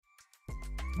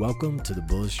Welcome to the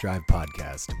Bullish Drive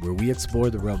Podcast, where we explore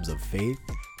the realms of faith,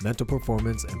 mental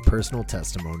performance, and personal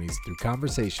testimonies through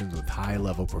conversations with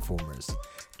high-level performers.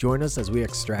 Join us as we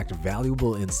extract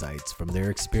valuable insights from their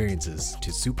experiences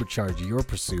to supercharge your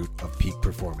pursuit of peak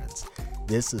performance.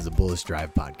 This is the Bullish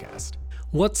Drive Podcast.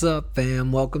 What's up,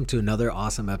 fam? Welcome to another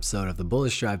awesome episode of the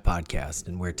Bullish Drive Podcast,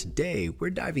 and where today we're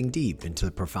diving deep into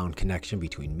the profound connection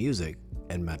between music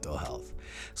and mental health.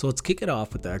 So let's kick it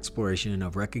off with the exploration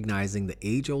of recognizing the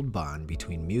age-old bond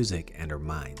between music and our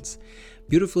minds,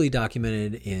 beautifully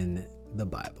documented in the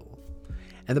Bible.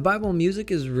 And the Bible,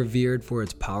 music is revered for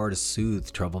its power to soothe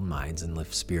troubled minds and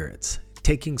lift spirits.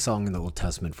 Taking song in the Old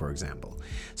Testament, for example,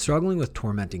 struggling with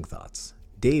tormenting thoughts.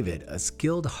 David, a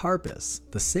skilled harpist,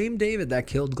 the same David that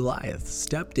killed Goliath,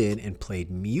 stepped in and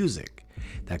played music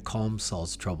that calmed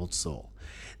Saul's troubled soul.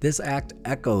 This act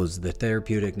echoes the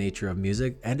therapeutic nature of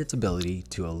music and its ability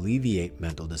to alleviate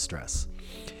mental distress.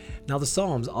 Now, the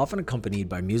Psalms, often accompanied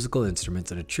by musical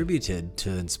instruments and attributed to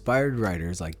inspired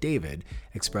writers like David,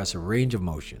 express a range of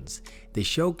emotions. They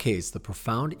showcase the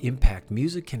profound impact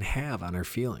music can have on our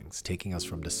feelings, taking us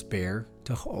from despair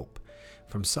to hope,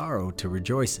 from sorrow to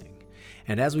rejoicing.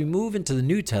 And as we move into the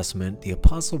New Testament, the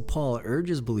Apostle Paul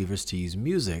urges believers to use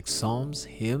music, psalms,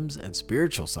 hymns, and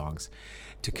spiritual songs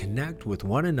to connect with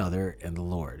one another and the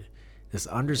Lord. This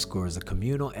underscores the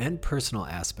communal and personal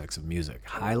aspects of music,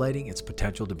 highlighting its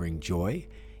potential to bring joy,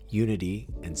 unity,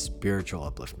 and spiritual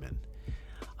upliftment.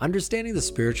 Understanding the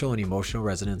spiritual and emotional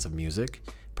resonance of music,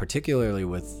 particularly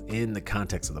within the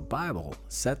context of the Bible,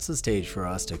 sets the stage for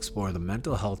us to explore the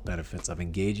mental health benefits of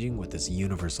engaging with this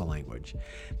universal language.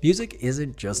 Music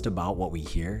isn't just about what we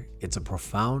hear, it's a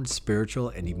profound spiritual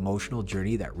and emotional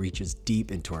journey that reaches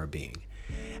deep into our being.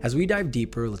 As we dive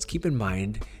deeper, let's keep in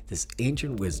mind this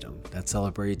ancient wisdom that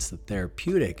celebrates the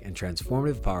therapeutic and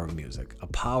transformative power of music, a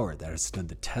power that has stood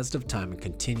the test of time and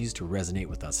continues to resonate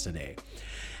with us today.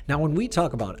 Now, when we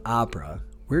talk about opera,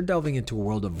 we're delving into a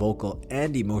world of vocal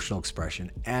and emotional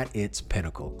expression at its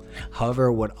pinnacle.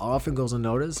 However, what often goes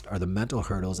unnoticed are the mental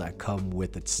hurdles that come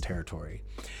with its territory.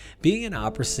 Being an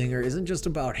opera singer isn't just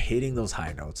about hitting those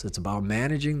high notes, it's about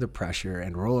managing the pressure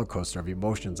and roller coaster of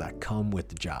emotions that come with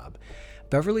the job.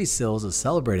 Beverly Sills, a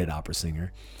celebrated opera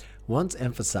singer, once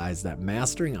emphasized that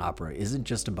mastering opera isn't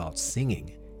just about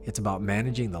singing, it's about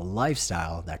managing the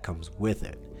lifestyle that comes with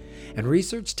it. And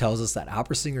research tells us that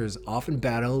opera singers often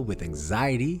battle with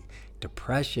anxiety,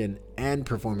 depression, and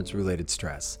performance-related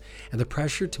stress. And the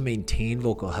pressure to maintain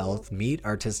vocal health, meet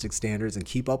artistic standards, and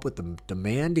keep up with the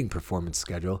demanding performance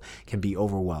schedule can be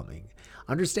overwhelming.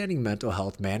 Understanding mental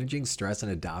health, managing stress,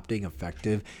 and adopting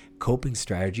effective coping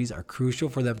strategies are crucial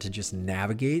for them to just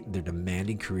navigate their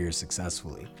demanding careers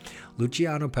successfully.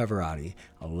 Luciano Pavarotti,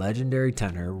 a legendary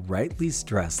tenor, rightly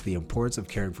stressed the importance of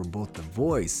caring for both the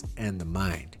voice and the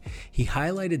mind. He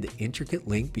highlighted the intricate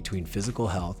link between physical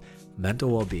health,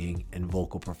 mental well-being, and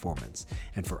vocal performance.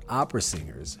 And for opera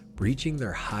singers, reaching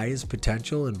their highest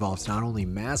potential involves not only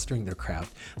mastering their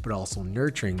craft, but also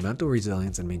nurturing mental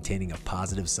resilience and maintaining a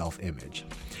positive self-image.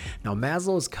 Now,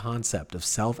 Maslow's concept of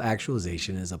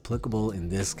self-actualization is applicable in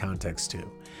this context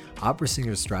too. Opera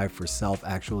singers strive for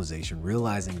self-actualization,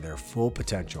 realizing their full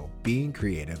potential, being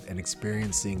creative, and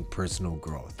experiencing personal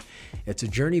growth. It's a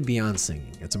journey beyond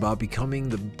singing. It's about becoming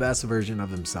the best version of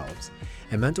themselves.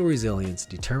 And mental resilience,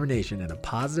 determination, and a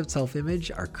positive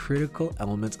self-image are critical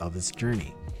elements of this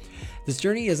journey. This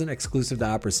journey isn't exclusive to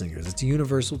opera singers. It's a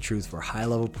universal truth for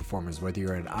high-level performers, whether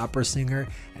you're an opera singer,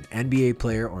 an NBA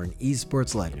player, or an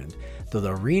esports legend. Though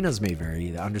the arenas may vary,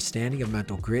 the understanding of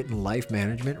mental grit and life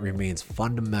management remains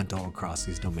fundamental across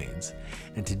these domains.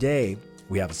 And today,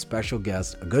 we have a special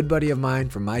guest, a good buddy of mine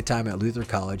from my time at Luther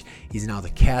College. He's now the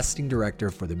casting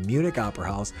director for the Munich Opera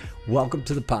House. Welcome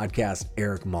to the podcast,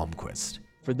 Eric Malmquist.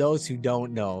 For those who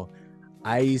don't know,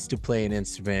 I used to play an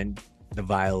instrument, the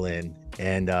violin,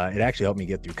 and it actually helped me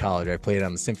get through college. I played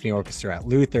on the symphony orchestra at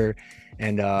Luther,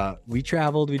 and we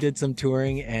traveled, we did some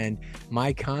touring, and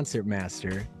my concert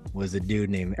master was a dude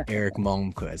named Eric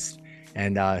Malmquist.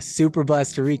 And super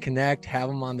blessed to reconnect, have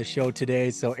him on the show today.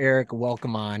 So Eric,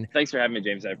 welcome on. Thanks for having me,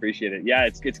 James. I appreciate it. Yeah,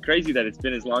 it's crazy that it's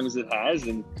been as long as it has.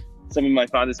 And some of my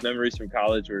fondest memories from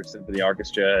college were symphony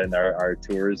orchestra and our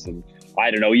tours. And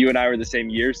I don't know, you and I were the same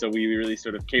year, so we really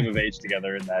sort of came of age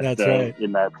together in that. That's right.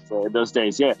 In those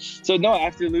days. Yeah. So no,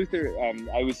 after Luther,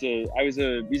 I was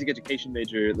a music education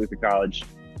major at Luther College.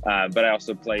 But I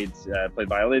also played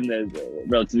violin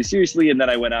relatively seriously. And then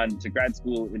I went on to grad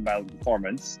school in violin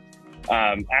performance.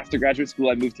 After graduate school,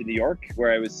 I moved to New York,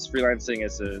 where I was freelancing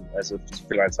as a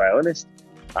freelance violinist.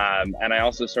 And I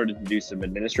also started to do some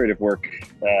administrative work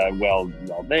while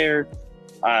there.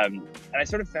 And I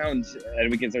sort of found,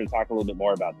 and we can sort of talk a little bit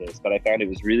more about this, but I found it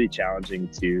was really challenging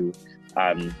to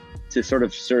sort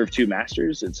of serve two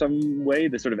masters in some way.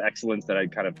 The sort of excellence that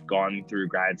I'd kind of gone through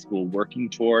grad school working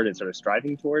toward and sort of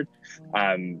striving toward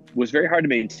was very hard to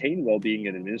maintain while being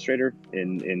an administrator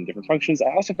in different functions.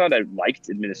 I also found I liked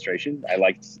administration. I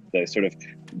liked the sort of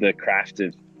the craft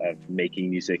of making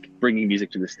music, bringing music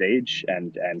to the stage,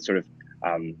 and sort of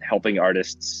helping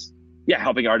artists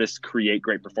create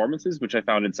great performances, which I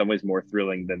found in some ways more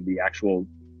thrilling than the actual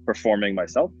performing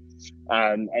myself.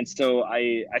 And so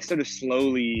I sort of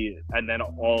slowly, and then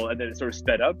it sort of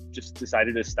sped up, just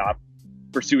decided to stop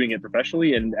pursuing it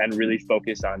professionally and really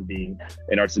focus on being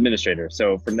an arts administrator.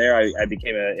 So from there, I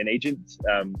became an agent.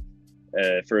 I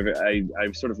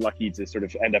was sort of lucky to sort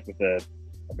of end up with a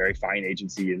very fine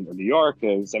agency in New York.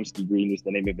 Zemsky Green was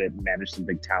the name of it, managed some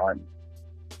big talent.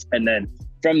 And then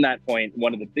from that point,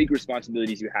 one of the big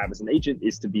responsibilities you have as an agent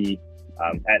is to be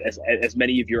at as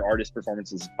many of your artist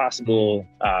performances as possible,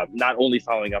 not only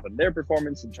following up on their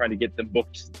performance and trying to get them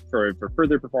booked for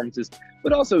further performances,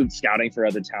 but also scouting for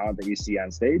other talent that you see on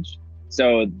stage.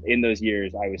 So in those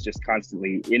years, I was just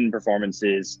constantly in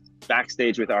performances,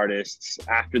 backstage with artists,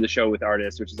 after the show with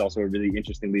artists, which is also a really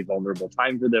interestingly vulnerable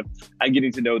time for them. I'm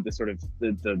getting to know the sort of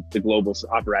the global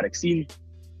operatic scene.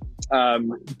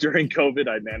 During COVID,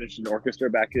 I managed an orchestra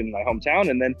back in my hometown,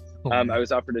 and then I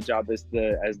was offered a job as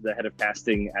the head of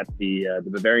casting at the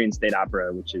Bavarian State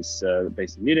Opera, which is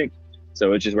based in Munich. So,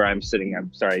 which is where I'm sitting.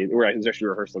 I'm sorry, there's actually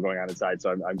a rehearsal going on inside,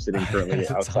 so I'm sitting currently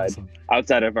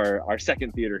outside of our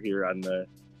second theater here on the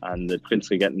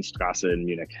Prinzregentenstrasse in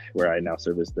Munich, where I now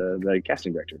serve as the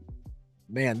casting director.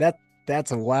 Man,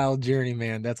 that's a wild journey,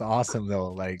 man. That's awesome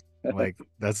though. Like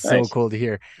that's so Nice. cool to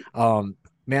hear.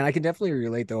 Man, I can definitely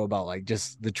relate though about like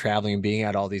just the traveling and being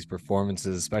at all these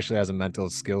performances, especially as a mental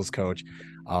skills coach,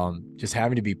 just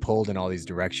having to be pulled in all these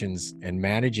directions and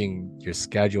managing your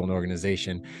schedule and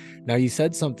organization. Now, you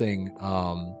said something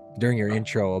during your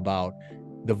intro about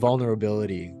the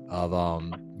vulnerability of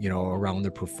around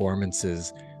the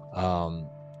performances.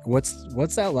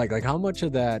 What's that like? Like, how much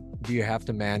of that do you have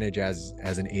to manage as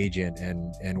an agent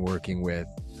and working with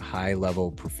high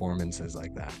level performances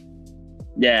like that?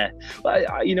 Yeah, well,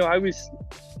 I was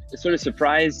sort of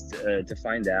surprised to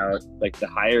find out, like, the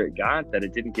higher it got, that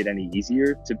it didn't get any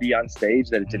easier to be on stage,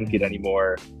 that it didn't get any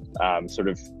more sort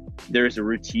of, there's a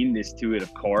routineness to it,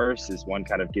 of course, as one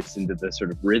kind of gets into the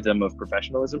sort of rhythm of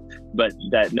professionalism, but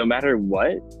that no matter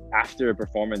what, after a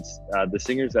performance, the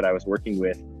singers that I was working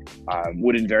with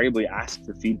would invariably ask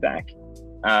for feedback.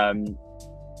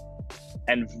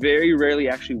 And very rarely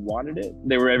actually wanted it.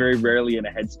 They were very rarely in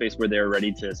a headspace where they were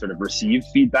ready to sort of receive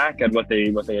feedback on what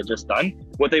they had just done.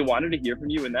 What they wanted to hear from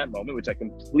you in that moment, which I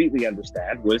completely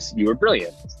understand, was you were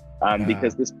brilliant.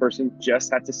 Because this person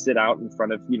just had to sit out in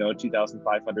front of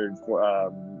 2,500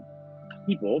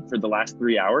 people for the last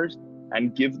 3 hours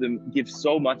and give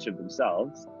so much of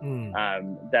themselves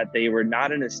that they're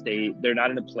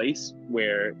not in a place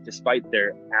where, despite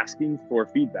their asking for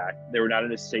feedback, they were not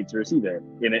in a state to receive it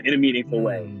in a meaningful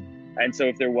way. And so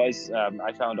if there was,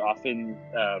 I found often,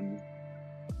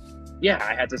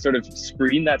 I had to sort of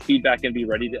screen that feedback and be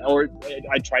ready to, or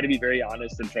I try to be very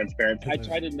honest and transparent. I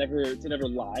try to never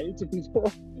lie to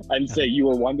people and say you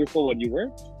were wonderful when you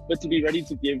weren't, but to be ready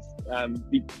to give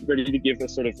a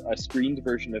sort of a screened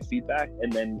version of feedback,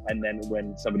 and then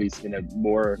when somebody's in a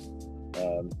more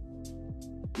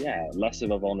less of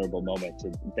a vulnerable moment,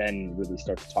 to then really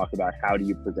start to talk about how do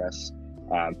you progress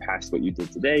past what you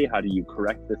did today, how do you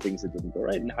correct the things that didn't go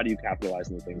right, and how do you capitalize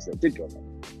on the things that did go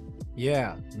right.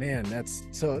 Yeah, man, that's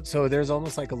so there's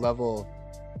almost like a level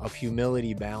of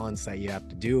humility balance that you have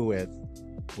to do with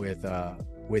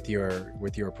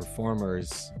your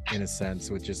performers, in a sense,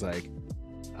 which is like,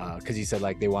 because you said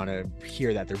like they want to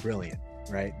hear that they're brilliant,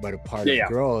 right? But a part of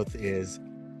growth is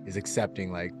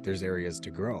accepting like there's areas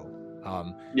to grow.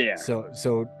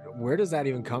 So where does that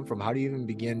even come from? How do you even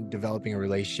begin developing a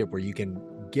relationship where you can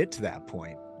get to that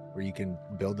point where you can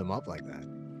build them up like that?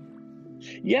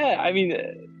 Yeah, I mean,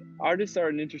 artists are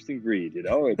an interesting breed,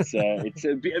 it's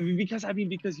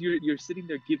because you're sitting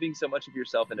there giving so much of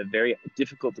yourself in a very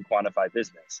difficult to quantify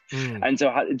business. And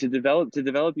so to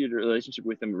develop your relationship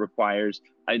with them requires,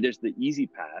 there's the easy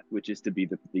path, which is to be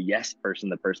the yes person,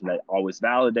 the person that always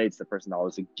validates, the person that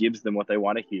always gives them what they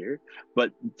want to hear.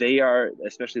 But they are,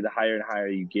 especially the higher and higher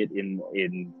you get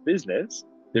in business,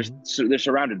 they're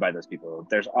surrounded by those people.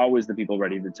 There's always the people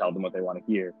ready to tell them what they want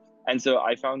to hear. And so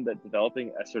I found that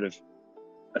developing a sort of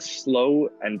a slow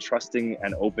and trusting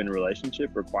and open relationship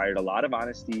required a lot of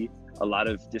honesty, a lot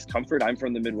of discomfort. I'm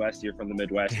from the Midwest, you're from the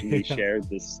Midwest, and we share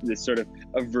this sort of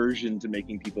aversion to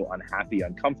making people unhappy,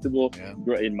 uncomfortable. Yeah.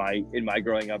 In my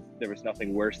growing up, there was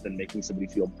nothing worse than making somebody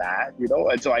feel bad, you know?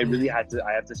 And so I really have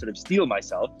to sort of steel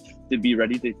myself to be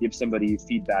ready to give somebody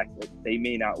feedback that they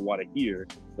may not want to hear,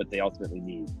 but they ultimately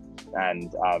need.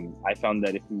 And I found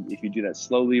that if you do that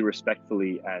slowly,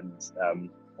 respectfully,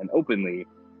 and openly,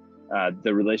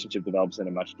 the relationship develops in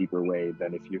a much deeper way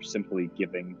than if you're simply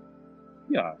giving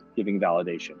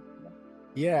validation.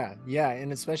 Yeah,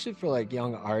 and especially for like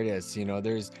young artists, you know,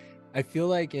 I feel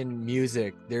like in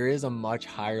music there is a much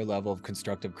higher level of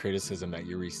constructive criticism that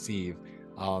you receive,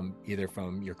 either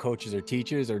from your coaches or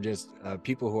teachers, or just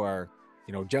people who are,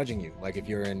 you know, judging you. Like if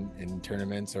you're in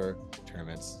tournaments,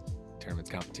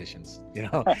 competitions, you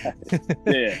know.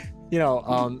 Yeah. You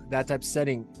know, that type of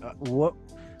setting.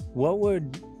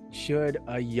 Should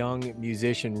a young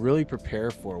musician really prepare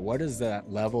for? What does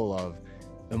that level of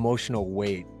emotional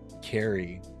weight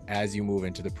carry as you move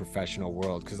into the professional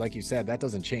world? Because like you said, that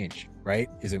doesn't change, right?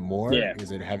 Is it more? Yeah.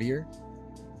 Is it heavier?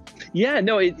 Yeah,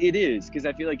 no, it is, because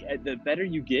I feel like the better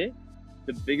you get,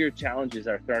 the bigger challenges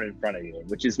are thrown in front of you,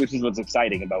 which is what's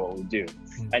exciting about what we do.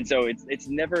 And so it's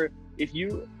never, if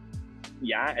you,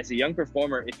 as a young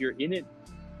performer, if you're in it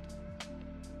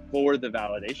for the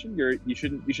validation, you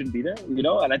shouldn't be there, you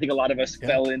know. And I think a lot of us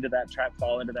fall into that trap.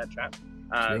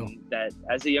 That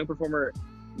as a young performer,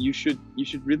 you should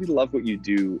really love what you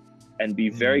do and be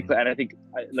very clear. And I think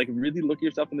really look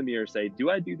yourself in the mirror, say, do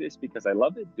I do this because I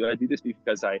love it? Do I do this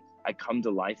because I come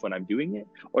to life when I'm doing it?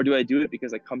 Or do I do it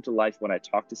because I come to life when I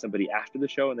talk to somebody after the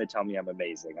show and they tell me I'm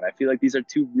amazing? And I feel like these are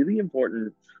two really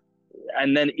important.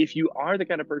 And then if you are the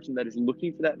kind of person that is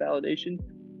looking for that validation,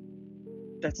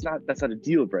 that's not a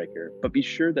deal breaker, but be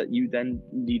sure that you then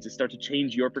need to start to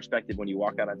change your perspective when you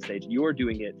walk out on stage. You're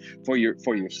doing it for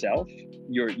yourself.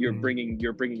 You're bringing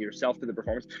yourself to the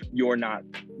performance. You're not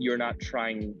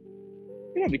trying,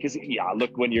 you know, because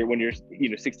look, when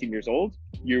you're 16 years old,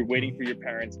 you're waiting for your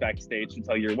parents backstage to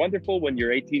tell you you're wonderful. When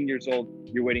you're 18 years old,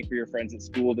 you're waiting for your friends at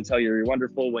school to tell you you're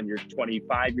wonderful. When you're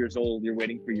 25 years old, you're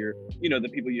waiting for your, you know, the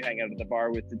people you hang out at the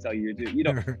bar with to tell you you're, you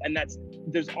know, and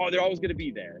they're always going to be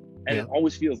there, and it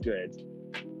always feels good,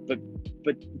 but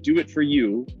do it for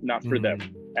you, not for them.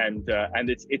 And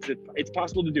it's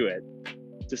possible to do it,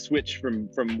 to switch from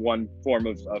one form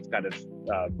of kind of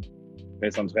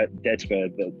it sounds dead,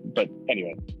 but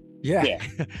anyway. Yeah.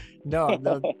 No,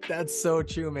 that's so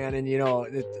true, man. And, you know,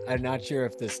 I'm not sure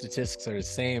if the statistics are the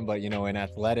same, but, you know, in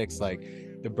athletics, like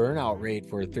the burnout rate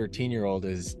for a 13-year-old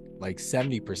is like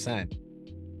 70%,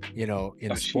 you know,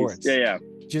 in sports. Yeah.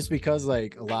 Just because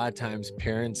like a lot of times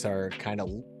parents are kind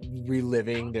of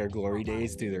reliving their glory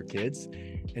days through their kids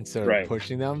and so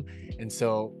pushing them. And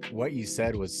so what you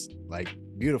said was like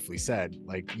beautifully said.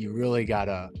 Like you really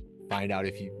gotta find out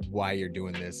why you're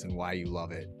doing this and why you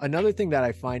love it. Another thing that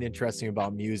I find interesting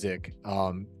about music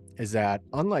is that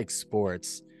unlike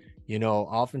sports, you know,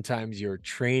 oftentimes you're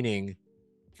training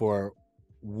for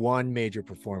one major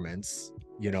performance,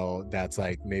 you know, that's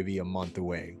like maybe a month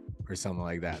away or something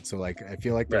like that. So like I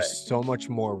feel like there's so much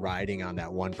more riding on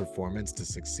that one performance to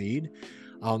succeed.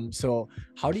 So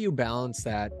how do you balance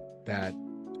that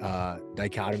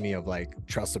dichotomy of like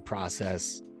trust the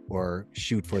process or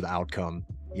shoot for the outcome?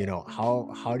 You know,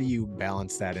 how do you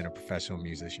balance that in a professional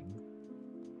musician?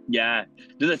 Yeah,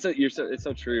 it's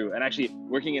so true. And actually,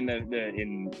 working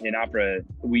in opera,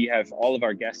 we have all of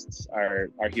our guests are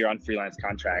here on freelance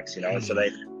contracts. You know, so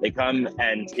they come,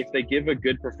 and if they give a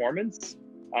good performance,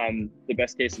 the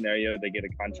best case scenario, they get a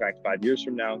contract 5 years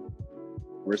from now.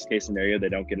 Worst case scenario, they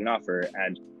don't get an offer.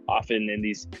 And often in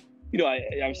these, you know,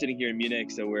 I'm sitting here in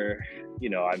Munich, so we're, you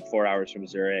know, I'm 4 hours from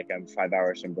Zurich, I'm 5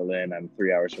 hours from Berlin, I'm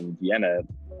 3 hours from Vienna.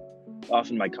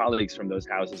 Often my colleagues from those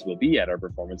houses will be at our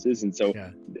performances, and so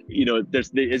you know,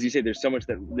 as you say, there's so much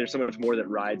more that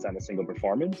rides on a single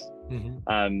performance.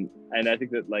 And I think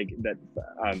that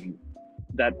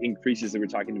that increases, that we're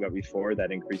talking about before,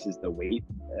 that increases the weight.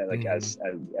 As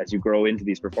you grow into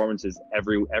these performances,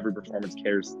 every performance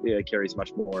carries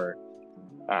much more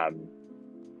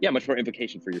much more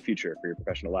implication for your future, for your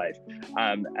professional life.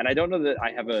 And I don't know that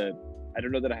I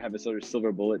have a sort of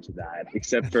silver bullet to that,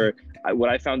 except for what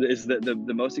I found is that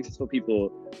the most successful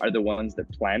people are the ones that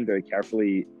plan very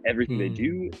carefully everything they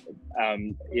do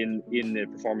in the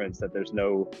performance, that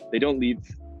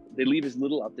they leave as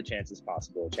little up to chance as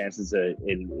possible. Chance is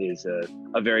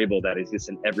a variable that exists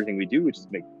in everything we do, which is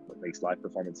what makes live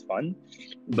performance fun.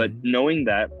 But knowing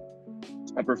that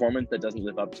a performance that doesn't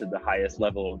live up to the highest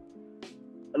level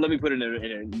let me put it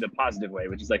in the positive way,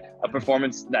 which is like a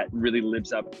performance that really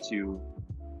lives up to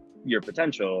your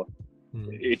potential.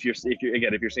 If you're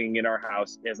singing in our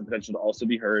house, it has the potential to also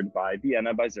be heard by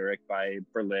Vienna, by Zurich, by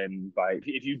Berlin.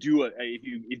 If you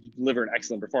deliver an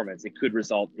excellent performance, it could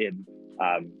result in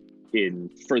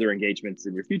further engagements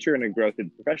in your future and in growth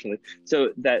professionally.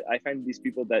 So that I find these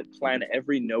people that plan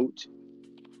every note,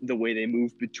 the way they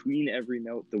move between every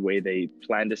note, the way they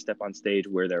plan to step on stage,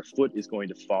 where their foot is going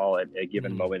to fall at a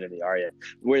given moment in the aria,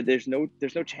 where there's no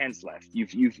chance left.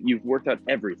 You've worked out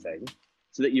everything,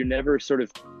 so that you never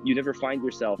find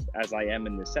yourself, as I am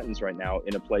in this sentence right now,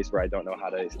 in a place where I don't know how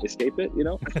to escape it,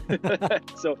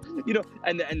 So,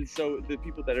 and so the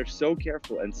people that are so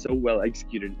careful and so well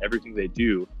executed in everything they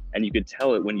do, and you could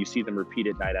tell it when you see them repeat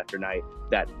it night after night,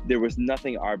 that there was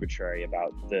nothing arbitrary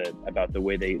about the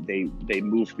way they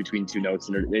moved between two notes,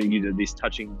 and these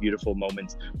touching, beautiful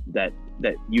moments that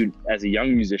you, as a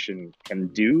young musician, can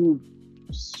do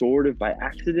sort of by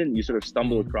accident. You sort of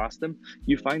stumble across them.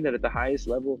 You find that at the highest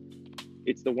level,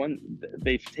 it's the one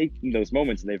they've taken those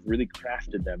moments and they've really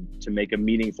crafted them to make a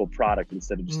meaningful product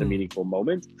instead of just a meaningful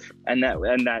moment. And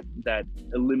that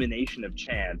elimination of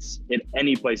chance, in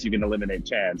any place you can eliminate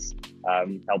chance,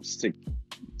 helps to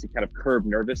kind of curb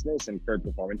nervousness and curb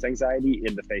performance anxiety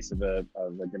in the face of a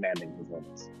demanding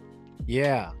performance.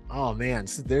 Yeah. Oh man.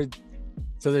 So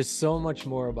there's so much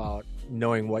more about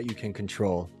knowing what you can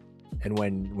control. And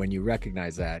when you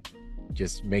recognize that,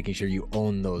 just making sure you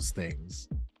own those things,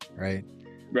 right?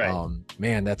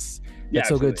 Man, that's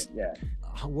so good. Yeah.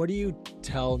 What do you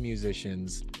tell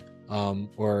musicians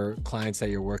or clients that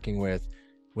you're working with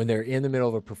when they're in the middle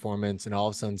of a performance and all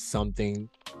of a sudden something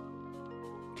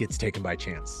gets taken by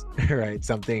chance, right?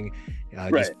 Something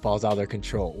just falls out of their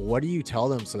control. What do you tell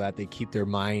them so that they keep their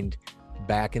mind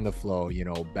back in the flow,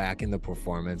 back in the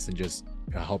performance, and just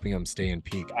helping them stay in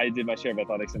peak? I did my share of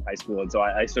athletics in high school, and so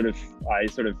I sort of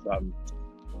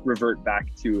revert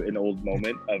back to an old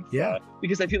moment of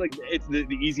because I feel like it's the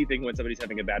easy thing when somebody's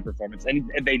having a bad performance,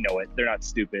 and they know it. They're not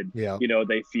stupid. Yeah.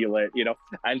 They feel it.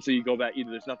 And so you go back.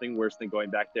 There's nothing worse than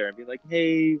going back there and be like,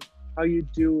 "Hey, how you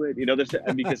doing?"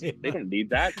 Because they don't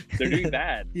need that. They're doing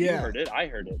bad. Yeah. You heard it. I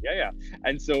heard it. Yeah.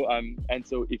 And so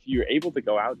if you're able to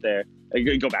go out there,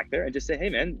 go back there and just say, "Hey,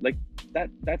 man, like that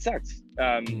sucks.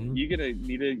 You're gonna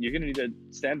need to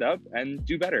stand up and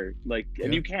do better.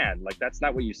 And you can. That's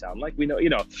not what you sound like. We know.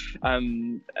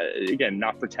 Again,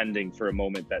 not pretending for a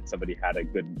moment that somebody had a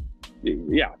good.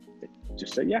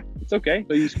 Just say, it's okay.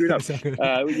 So you screwed up. So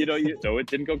it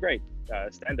didn't go great.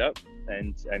 Stand up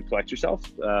and collect yourself.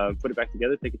 Put it back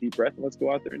together. Take a deep breath, and let's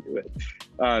go out there and do it.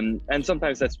 And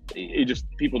sometimes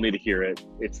people need to hear it.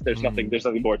 There's nothing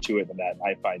more to it than that.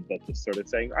 I find that just sort of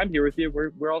saying, "I'm here with you.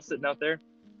 We're all sitting out there,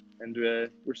 and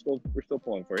we're still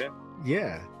pulling for you."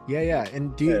 Yeah.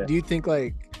 And do you think,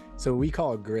 so we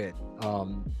call it grit?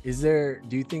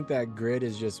 Do you think that grit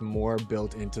is just more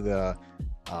built into the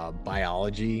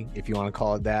biology, if you want to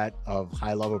call it that, of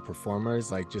high level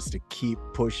performers, just to keep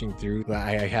pushing through?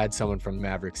 I had someone from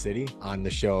Maverick City on the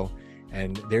show,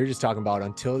 and they're just talking about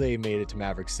until they made it to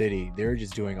Maverick City, they were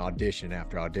just doing audition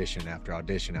after audition after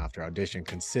audition after audition,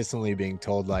 consistently being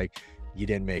told you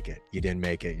didn't make it,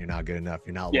 you're not good enough,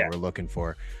 you're not what we're looking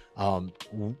for.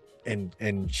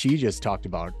 And she just talked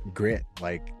about grit,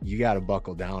 you got to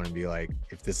buckle down and be like,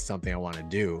 if this is something I want to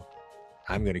do,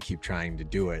 I'm going to keep trying to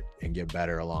do it and get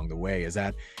better along the way. Is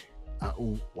that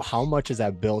how much is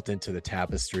that built into the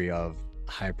tapestry of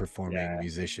high performing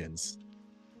musicians?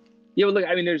 Yeah, well, look,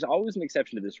 I mean, there's always an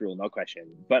exception to this rule, no question.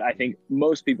 But I think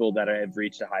most people that have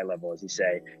reached a high level, as you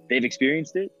say, they've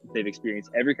experienced it. They've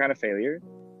experienced every kind of failure,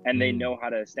 and they know how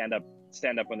to stand up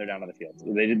when they're down on the field.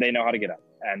 They know how to get up,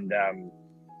 and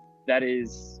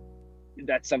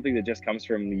that's something that just comes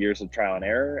from years of trial and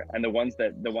error. And the ones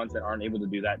that aren't able to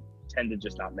do that tend to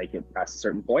just not make it past a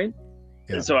certain point.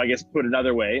 Yeah. So I guess, put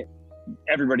another way,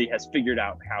 everybody has figured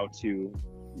out how to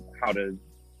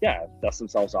dust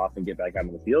themselves off and get back out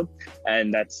on the field.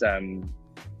 And that's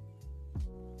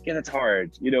that's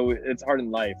hard. It's hard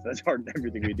in life. That's hard in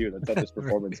everything we do. That's not just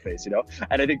performance space,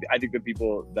 And I think the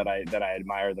people that I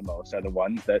admire the most are the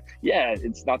ones that,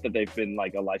 it's not that they've been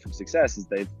a life of success, is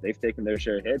they've taken their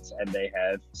share of hits, and they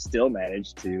have still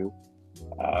managed to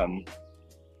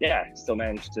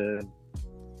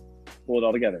pull it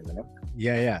all together,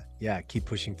 Keep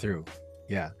pushing through.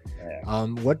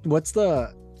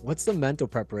 What's the mental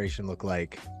preparation look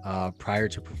like prior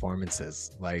to performances?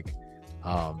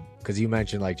 Because you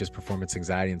mentioned just performance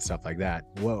anxiety and stuff like that.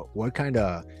 What kind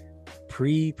of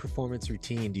pre-performance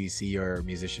routine do you see your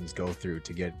musicians go through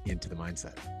to get into the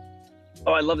mindset?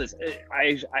 Oh, I love this.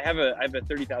 I have a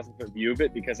 30,000 foot view of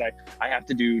it because I have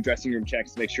to do dressing room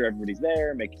checks to make sure everybody's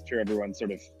there, making sure everyone's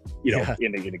sort of, you know,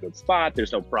 in a good spot.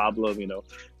 There's no problem, you know,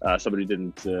 somebody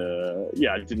didn't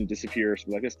disappear or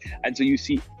something like this. And so you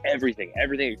see everything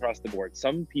across the board.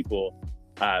 Some people,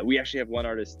 we actually have one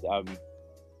artist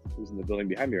who's in the building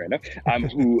behind me right now,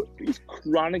 who is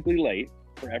chronically late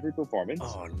for every performance.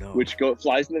 Oh no! Which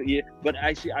flies in the. But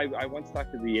actually, I once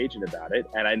talked to the agent about it,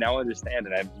 and I now understand,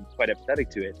 and I'm quite empathetic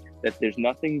to it, that there's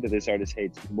nothing that this artist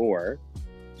hates more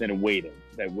than waiting.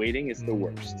 That waiting is the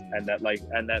worst, and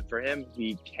that for him,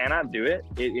 he cannot do it.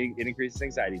 It increases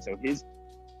anxiety. So his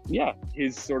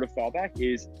sort of fallback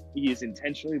is he is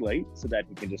intentionally late so that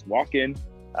he can just walk in,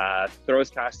 throw his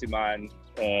costume on,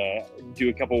 do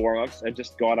a couple warm-ups, and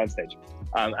just go out on stage.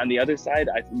 On the other side,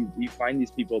 you find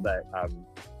these people that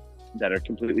are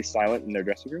completely silent in their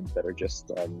dressing room, that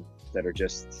are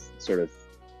just sort of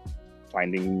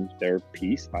finding their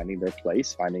piece, finding their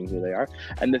place, finding who they are.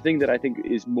 And the thing that I think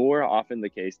is more often the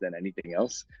case than anything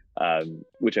else,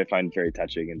 which I find very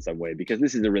touching in some way, because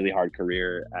this is a really hard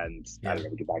career, and I don't know,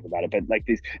 we can talk about it, but like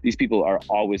these people are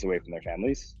always away from their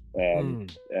families.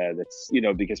 That's, you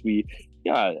know, because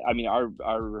I mean, our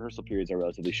rehearsal periods are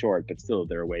relatively short, but still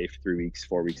they're away for 3 weeks,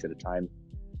 4 weeks at a time.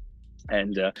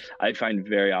 And I find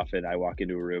very often I walk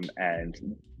into a room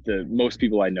and most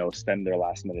people I know spend their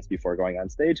last minutes before going on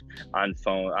stage on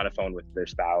a phone with their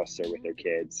spouse or with their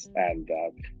kids, and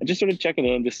just sort of checking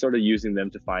in, just sort of using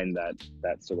them to find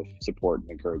that sort of support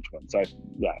and encouragement. So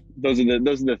those are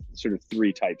the sort of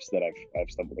three types that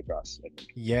I've stumbled across, I think.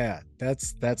 Yeah,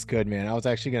 that's good, man. I was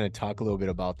actually going to talk a little bit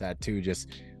about that too, just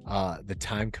the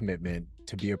time commitment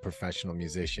to be a professional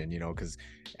musician, you know, because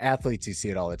athletes, you see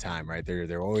it all the time, right?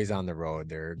 They're always on the road,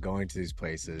 they're going to these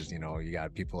places, you know. You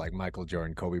got people like Michael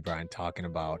Jordan, Kobe Bryant talking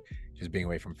about just being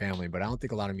away from family, but I don't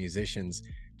think a lot of musicians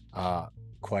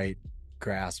quite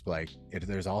grasp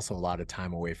there's also a lot of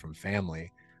time away from family.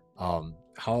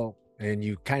 And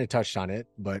you kind of touched on it,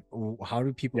 but how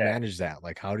do people manage that?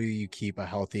 Like, how do you keep a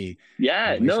healthy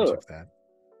relationship with that?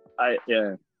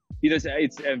 You know,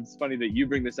 it's funny that you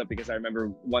bring this up, because I remember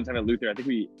one time at Luther, I think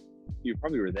you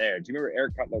probably were there. Do you remember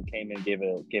Eric Cutler came and gave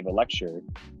a lecture?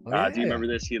 Do you remember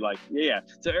this?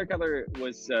 So Eric Cutler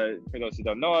was, for those who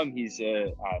don't know him, he's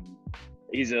a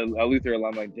Luther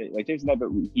alum like James and I, but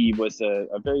he was a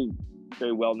very,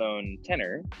 very well-known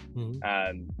tenor.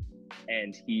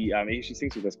 And he actually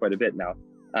sings with us quite a bit now.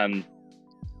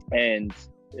 And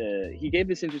he gave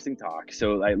this interesting talk.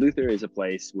 So Luther is a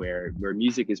place where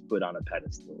music is put on a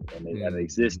pedestal, and it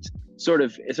exists sort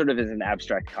of as an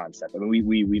abstract concept. I mean,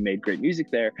 we made great music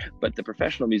there, but the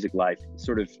professional music life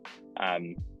sort of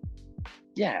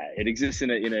it exists in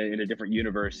a different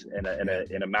universe,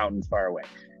 in a mountain far away.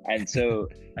 And so,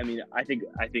 I mean, I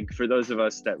think for those of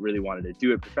us that really wanted to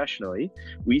do it professionally,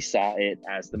 we saw it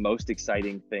as the most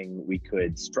exciting thing we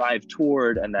could strive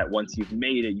toward, and that once you've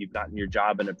made it, you've gotten your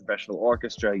job in a professional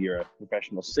orchestra, you're a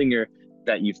professional singer,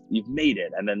 that you've made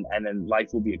it, and then life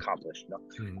will be accomplished,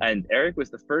 you know? And Eric was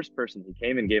the first person. He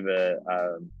came and gave a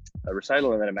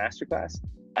recital and then a masterclass,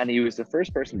 and he was the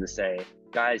first person to say,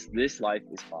 guys, this life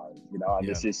is hard, you know, and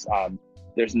this is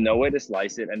there's no way to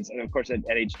slice it. And of course, at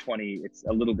age 20, it's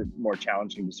a little bit more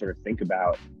challenging to sort of think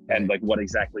about and like what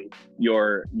exactly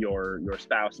your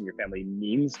spouse and your family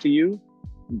means to you,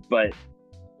 but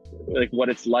like what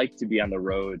it's like to be on the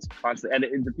roads constantly.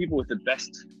 And the people with the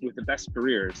best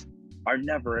careers are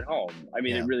never at home. I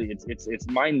mean, it's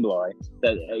mind blowing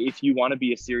that if you want to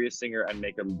be a serious singer and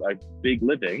make a big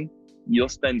living, you'll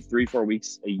spend 3-4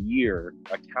 weeks a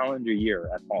calendar year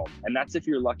at home. And that's if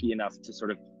you're lucky enough to sort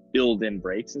of build in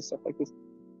breaks and stuff like this.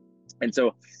 And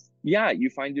so, you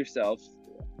find yourself,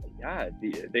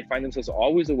 they find themselves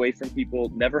always away from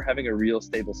people, never having a real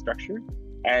stable structure,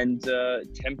 and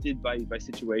tempted by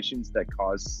situations that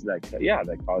cause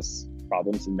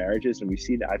problems in marriages. And we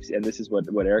see that, and this is what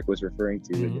Eric was referring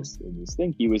to in this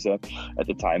thing. He was at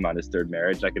the time on his third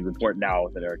marriage. I can report now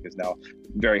that Eric is now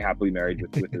very happily married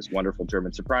with this wonderful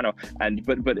German soprano. And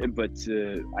but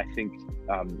I think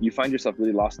you find yourself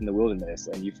really lost in the wilderness,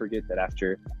 and you forget that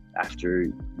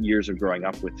after years of growing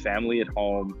up with family at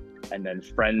home and then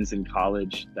friends in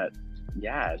college, that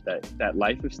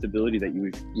life of stability that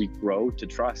we grow to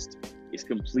trust is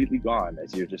completely gone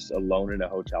as you're just alone in a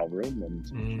hotel room.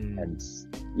 And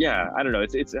I don't know,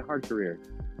 it's a hard career.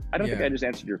 I don't think I just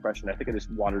answered your question. I think I just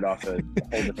wandered off a whole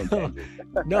different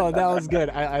tangent. No, that was good.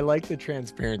 I like the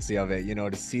transparency of it, you know,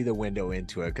 to see the window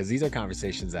into it, because these are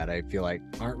conversations that I feel like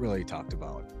aren't really talked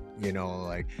about. you know,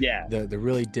 like Yeah. the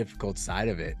really difficult side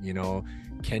of it, you know.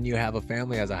 Can you have a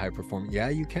family as a high performer? Yeah,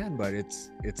 you can, but it's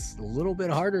a little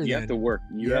bit harder. You have to work.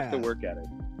 You have to Yeah. work at it.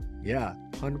 Yeah,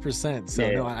 100%. So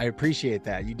Yeah. no, I appreciate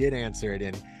that. You did answer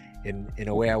it in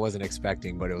a way I wasn't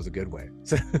expecting, but it was a good way.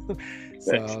 So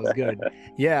it was good.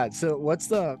 Yeah. So what's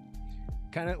the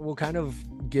we'll kind of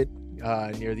get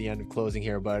near the end of closing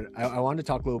here, but I want to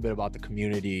talk a little bit about the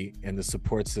community and the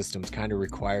support systems kind of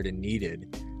required and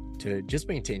needed to just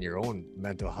maintain your own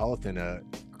mental health in a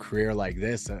career like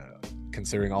this,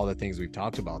 considering all the things we've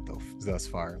talked about thus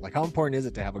far. Like, how important is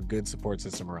it to have a good support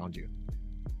system around you?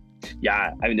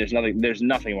 Yeah, I mean, there's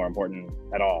nothing more important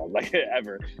at all, like,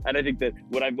 ever. And I think that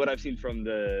what I've seen from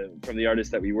the artists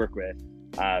that we work with,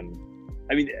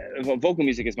 I mean, vocal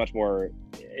music is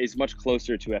much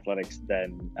closer to athletics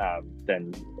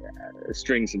than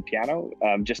strings and piano,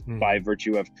 just by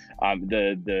virtue of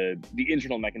the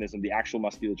internal mechanism. The actual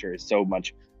musculature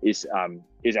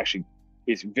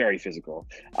is very physical,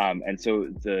 and so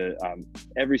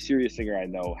every serious singer I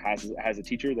know has a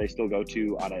teacher they still go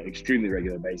to on an extremely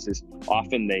regular basis.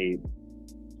 Often they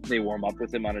warm up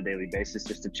with them on a daily basis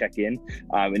just to check in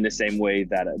the same way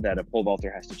that a pole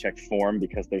vaulter has to check form,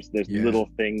 because there's little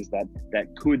things that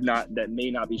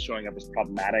may not be showing up as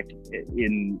problematic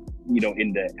in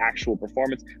the actual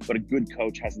performance, but a good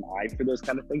coach has an eye for those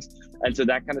kind of things. And so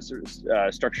that kind of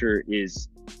structure is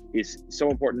so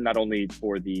important, not only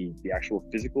for the actual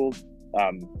physical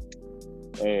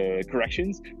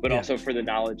corrections, but also for the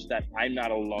knowledge that I'm not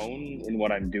alone in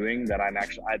what I'm doing, that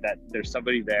that there's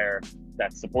somebody there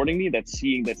that's supporting me, that's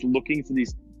looking for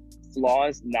these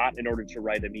flaws, not in order to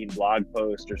write a mean blog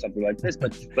post or something like this,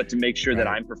 but to make sure that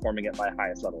I'm performing at my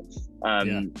highest level.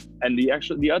 And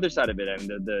the other side of it, and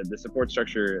the support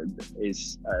structure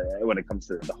is when it comes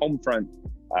to the home front,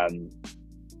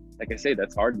 like I say,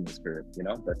 that's hard in this career.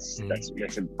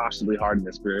 That's impossibly hard in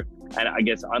this career. And I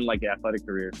guess unlike athletic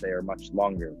careers, they are much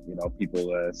longer.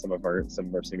 People, some of our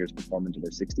singers perform into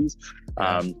their 60s.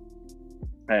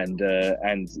 And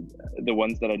the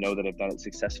ones that I know that have done it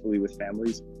successfully with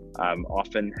families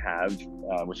often have,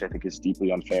 which I think is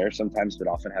deeply unfair sometimes, but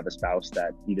often have a spouse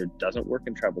that either doesn't work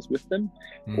and travels with them,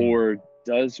 or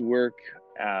does work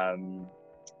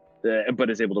but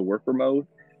is able to work remote,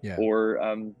 or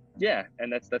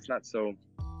and that's not so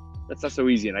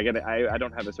easy. And I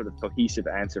don't have a sort of cohesive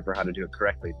answer for how to do it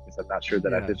correctly, because I'm not sure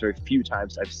that there's very few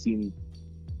times I've seen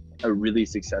a really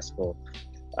successful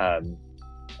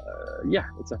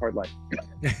it's a hard life.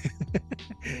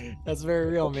 That's very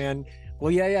real, man.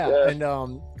 Well, and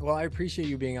I appreciate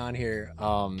you being on here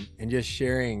and just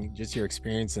sharing just your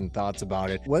experience and thoughts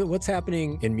about it. What's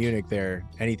happening in Munich there?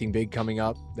 Anything big coming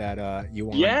up that you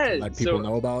want to let people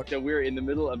know about? So we're in the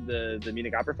middle of the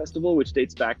Munich Opera Festival, which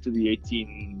dates back to the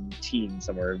 18 teens,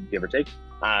 somewhere, give or take.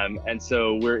 And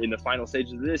so we're in the final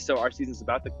stages of this. So our season's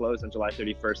about to close on July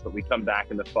 31st, but we come back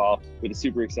in the fall with a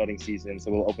super exciting season. So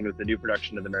we'll open with the new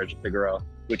production of The Marriage of Figaro,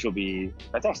 which will be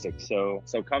fantastic. So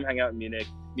come hang out in Munich.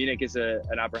 Munich is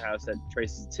an opera house that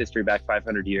traces its history back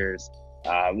 500 years.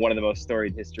 One of the most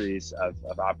storied histories of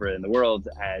opera in the world,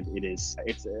 and it's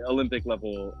Olympic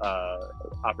level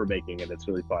opera making, and it's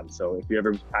really fun. So if you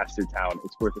ever pass through town,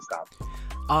 it's worth a stop.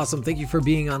 Awesome. Thank you for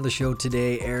being on the show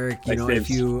today, Eric. If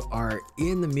you are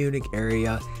in the Munich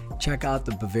area, check out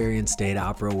the Bavarian State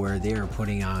Opera, where they are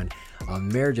putting on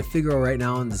Marriage of Figaro right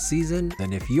now in the season.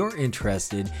 And if you're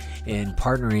interested in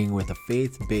partnering with a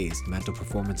faith-based mental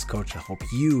performance coach to help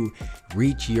you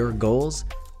reach your goals,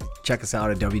 check us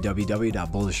out at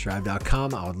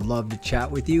www.bullishDrive.com. I would love to chat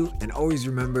with you. And always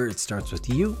remember, it starts with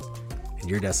you, and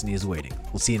your destiny is waiting.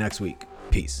 We'll see you next week.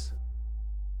 Peace.